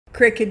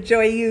Cricut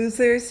Joy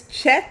users,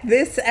 check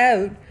this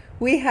out.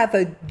 We have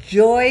a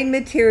Joy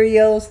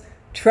Materials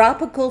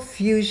Tropical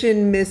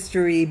Fusion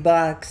Mystery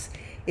Box.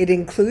 It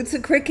includes a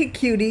Cricut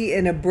Cutie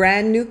in a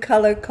brand new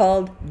color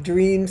called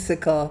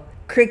Dreamsicle.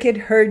 Cricut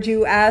heard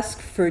you ask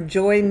for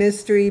Joy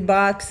Mystery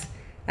Box,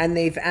 and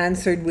they've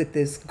answered with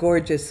this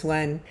gorgeous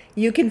one.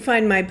 You can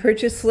find my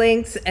purchase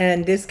links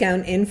and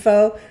discount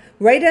info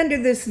right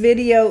under this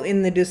video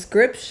in the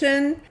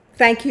description.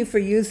 Thank you for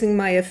using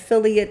my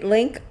affiliate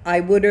link. I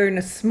would earn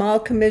a small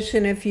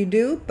commission if you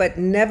do, but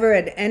never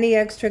at any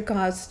extra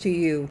cost to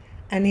you.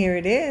 And here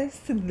it is,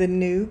 the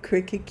new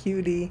Cricut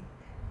Cutie.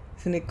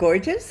 Isn't it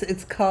gorgeous?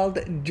 It's called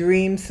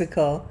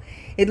Dreamsicle.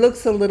 It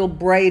looks a little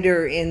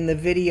brighter in the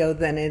video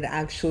than it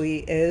actually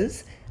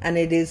is, and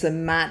it is a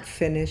matte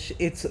finish.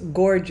 It's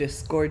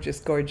gorgeous,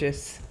 gorgeous,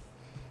 gorgeous.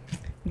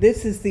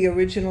 This is the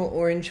original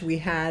orange we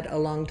had a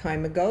long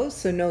time ago,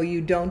 so no,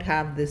 you don't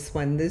have this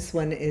one. This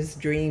one is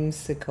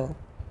Dreamsicle.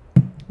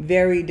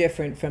 Very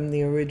different from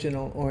the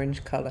original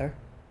orange color.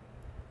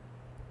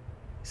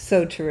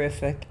 So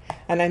terrific.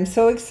 And I'm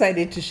so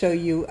excited to show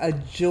you a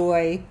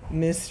Joy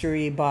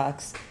mystery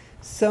box.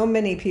 So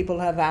many people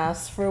have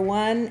asked for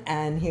one,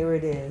 and here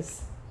it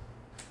is.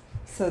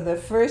 So the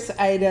first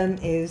item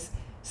is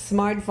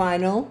Smart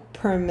Vinyl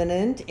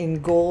Permanent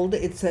in gold.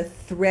 It's a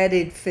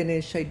threaded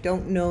finish. I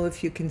don't know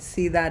if you can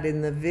see that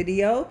in the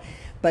video,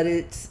 but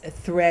it's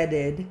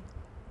threaded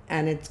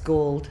and it's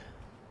gold.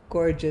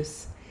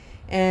 Gorgeous.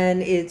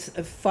 And it's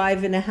a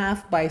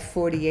 5.5 by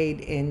 48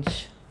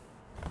 inch.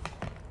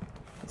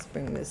 Let's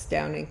bring this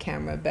down in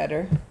camera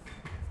better.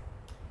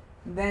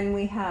 Then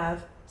we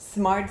have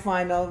Smart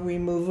Vinyl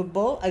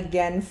Removable,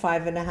 again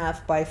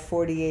 5.5 by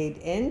 48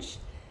 inch,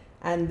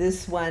 and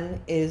this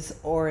one is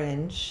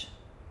orange.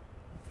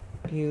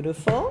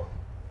 Beautiful.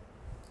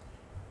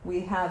 We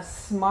have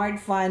Smart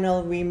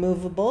Vinyl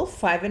Removable,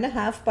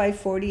 5.5 by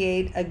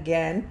 48,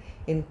 again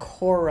in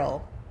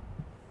coral.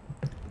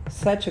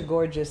 Such a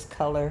gorgeous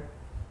color.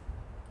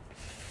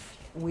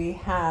 We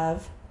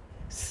have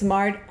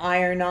Smart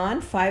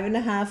Iron-On,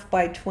 5.5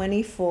 by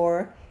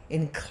 24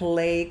 in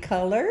clay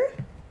color.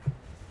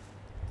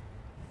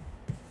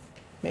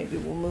 Maybe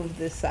we'll move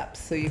this up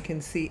so you can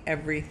see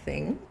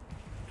everything.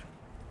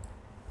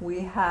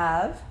 We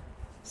have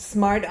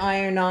Smart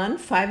Iron-On,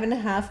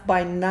 5.5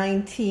 by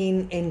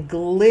 19 in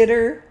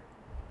glitter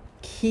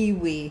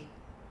kiwi.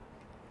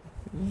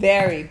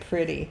 Very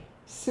pretty,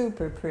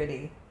 super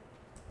pretty.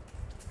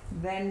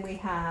 Then we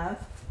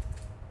have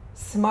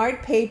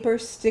Smart Paper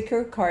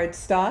Sticker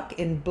Cardstock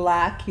in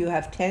black. You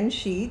have 10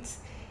 sheets.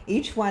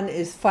 Each one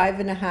is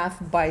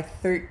 5.5 by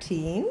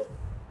 13.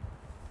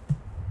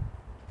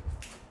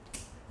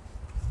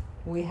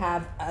 We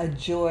have a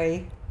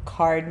Joy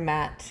card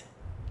mat.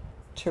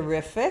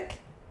 Terrific.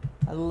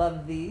 I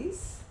love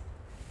these.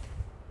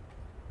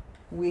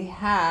 We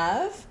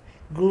have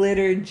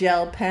glitter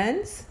gel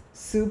pens,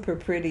 super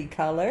pretty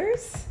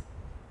colors.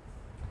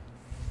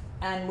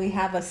 And we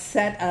have a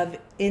set of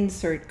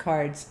insert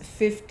cards,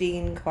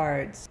 15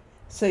 cards.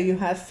 So you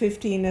have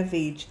 15 of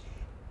each.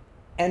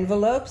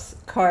 Envelopes,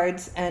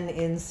 cards, and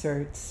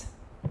inserts.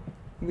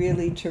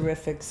 Really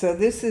terrific. So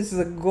this is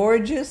the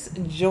gorgeous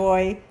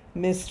Joy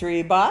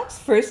mystery box.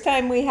 First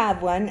time we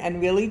have one, and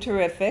really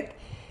terrific.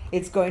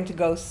 It's going to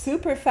go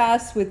super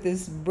fast with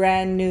this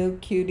brand new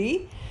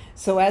cutie.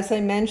 So as I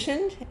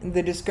mentioned in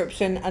the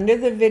description under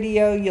the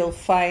video, you'll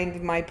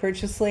find my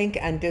purchase link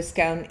and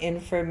discount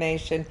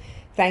information.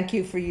 Thank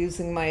you for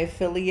using my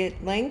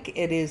affiliate link.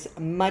 It is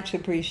much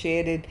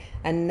appreciated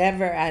and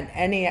never at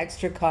any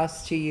extra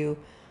cost to you.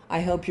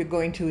 I hope you're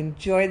going to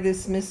enjoy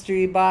this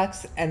mystery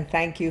box, and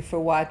thank you for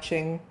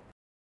watching.